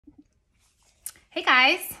Hey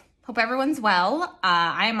guys, hope everyone's well.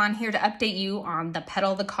 I am on here to update you on the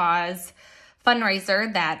Peddle the Cause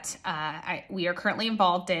fundraiser that we are currently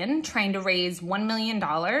involved in, trying to raise $1 million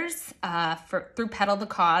through Peddle the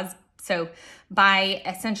Cause. So by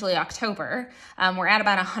essentially October, we're at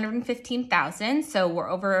about 115,000. So we're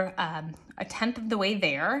over a tenth of the way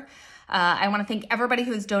there. I want to thank everybody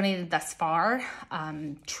who has donated thus far.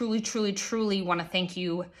 Truly want to thank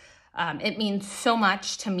you. It means so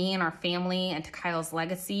much to me and our family and to Kyle's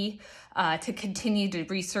legacy to continue to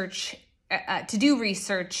research, to do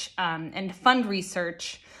research and to fund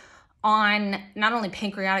research on not only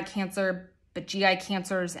pancreatic cancer, but GI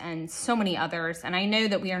cancers and so many others. And I know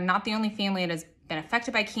that we are not the only family that has been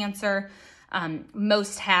affected by cancer.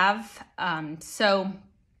 Most have. So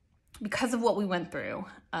because of what we went through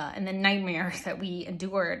and the nightmares that we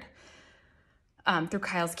endured, through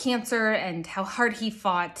Kyle's cancer and how hard he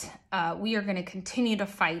fought, we are going to continue to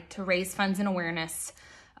fight to raise funds and awareness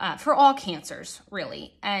for all cancers,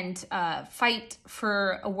 really, and fight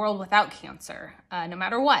for a world without cancer, no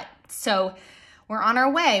matter what. So we're on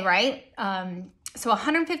our way, right? So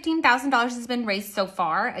 $115,000 has been raised so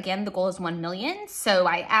far. Again, the goal is 1 million. So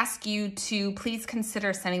I ask you to please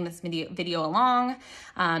consider sending this video along,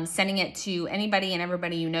 sending it to anybody and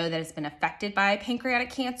everybody you know that has been affected by pancreatic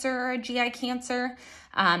cancer or GI cancer,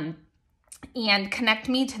 and connect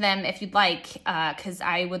me to them if you'd like, because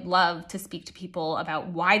I would love to speak to people about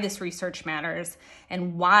why this research matters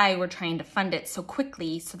and why we're trying to fund it so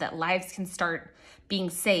quickly so that lives can start being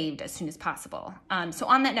saved as soon as possible. So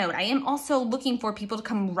on that note, I am also looking for people to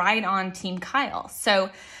come ride on Team Kyle. So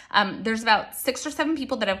there's about 6 or 7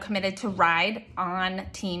 people that have committed to ride on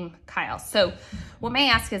Team Kyle. So what my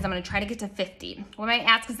ask is, I'm gonna try to get to 50. What my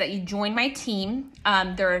ask is that you join my team.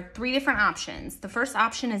 There are 3 different options. The first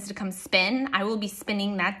option is to come spin. I will be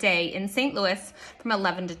spinning that day in St. Louis from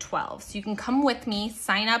 11 to 12. So you can come with me,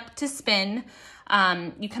 sign up to spin.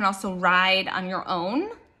 You can also ride on your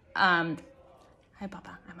own. Hi,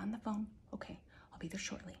 Papa, I'm on the phone. Okay, I'll be there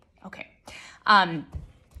shortly. Okay.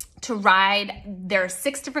 To ride, there are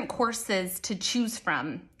 6 different courses to choose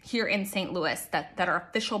from here in St. Louis that are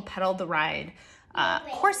official Peddle the Ride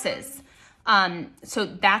courses. So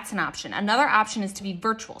that's an option. Another option is to be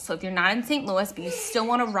virtual. So if you're not in St. Louis, but you still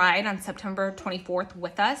want to ride on September 24th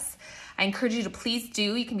with us, I encourage you to please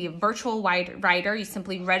do. You can be a virtual rider. You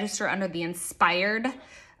simply register under the Inspired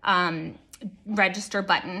register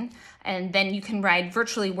button, and then you can ride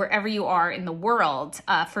virtually wherever you are in the world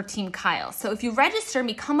for Team Kyle. So if you register and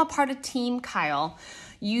become a part of Team Kyle,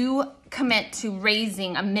 you commit to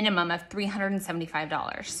raising a minimum of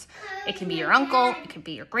 $375. It can be your uncle, it can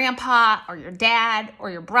be your grandpa, or your dad, or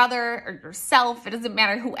your brother, or yourself. It doesn't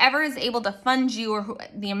matter. Whoever is able to fund you, or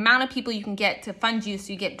the amount of people you can get to fund you,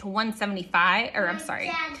 so you get to 175, or I'm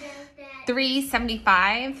sorry,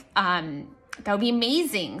 375. That would be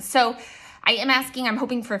amazing. So I am asking, I'm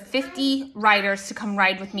hoping for 50 riders to come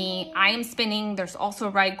ride with me. I am spinning. There's also a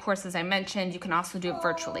ride course, as I mentioned. You can also do it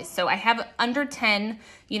virtually. So I have under 10,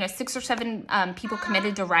 6 or 7 people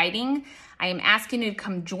committed to riding. I am asking you to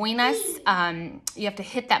come join us. You have to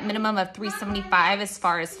hit that minimum of 375 as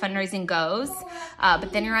far as fundraising goes.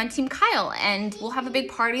 But then you're on Team Kyle, and we'll have a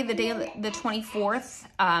big party the day of the 24th.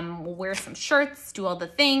 We'll wear some shirts, do all the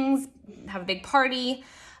things, have a big party.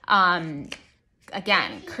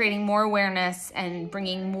 Again, creating more awareness and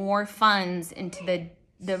bringing more funds into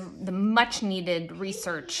the much needed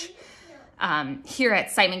research here at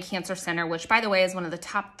Siteman Cancer Center, which, by the way, is one of the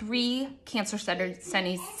top 3 cancer centers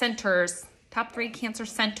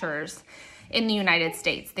in the United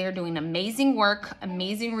States. They are doing amazing work,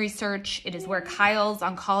 amazing research. It is where Kyle's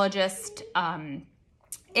oncologist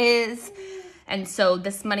is. And so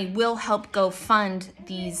this money will help go fund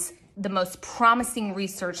the most promising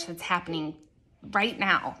research that's happening right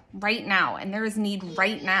now, and there is need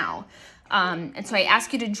right now. And so I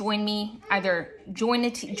ask you to join me, either join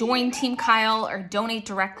Team Kyle or donate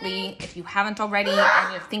directly. If you haven't already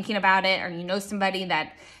and you're thinking about it, or you know somebody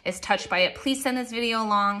that is touched by it, please send this video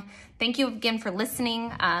along. Thank you again for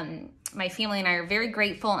listening. My family and I are very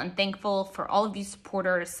grateful and thankful for all of you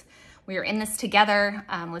supporters. We are in this together.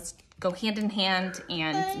 Let's go hand in hand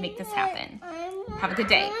and make this happen. Have a good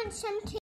day.